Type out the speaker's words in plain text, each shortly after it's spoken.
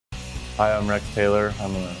Hi, I'm Rex Taylor.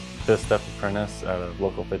 I'm a fifth step apprentice at a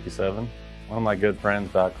Local 57. One of my good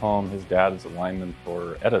friends back home, his dad is a lineman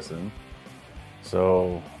for Edison.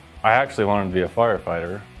 So I actually wanted to be a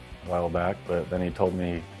firefighter a while back, but then he told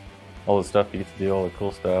me all the stuff you get to do, all the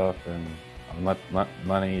cool stuff, and how much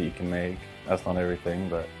money you can make. That's not everything,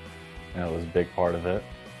 but it was a big part of it.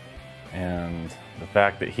 And the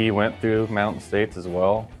fact that he went through Mountain States as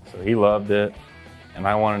well, so he loved it, and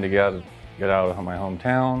I wanted to get out of my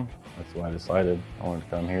hometown. That's why I decided I wanted to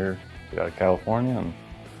come here, get out of California, and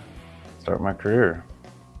start my career.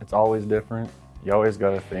 It's always different. You always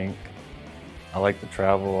got to think. I like to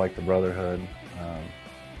travel, I like the brotherhood,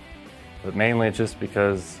 but mainly it's just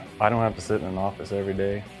because I don't have to sit in an office every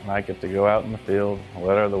day, and I get to go out in the field,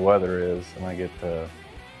 whatever the weather is, and I get to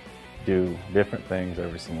do different things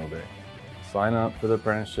every single day. Sign up for the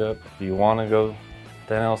apprenticeship. If you want to go,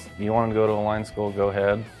 you want to go to a line school, go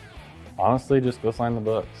ahead. Honestly, just go sign the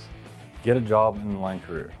books. Get a job in the line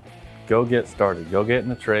career. Go get started. Go get in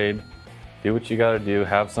the trade. Do what you got to do.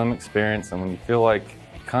 Have some experience, and when you feel like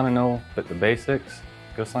you kind of know the basics,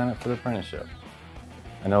 go sign up for the apprenticeship.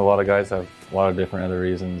 I know a lot of guys have a lot of different other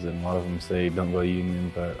reasons, and a lot of them say don't go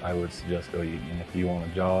union, but I would suggest go union if you want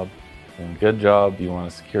a job. And a good job, you want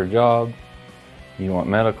a secure job, you want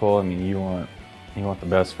medical, I mean you want the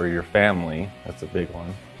best for your family, that's a big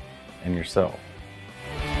one, and yourself.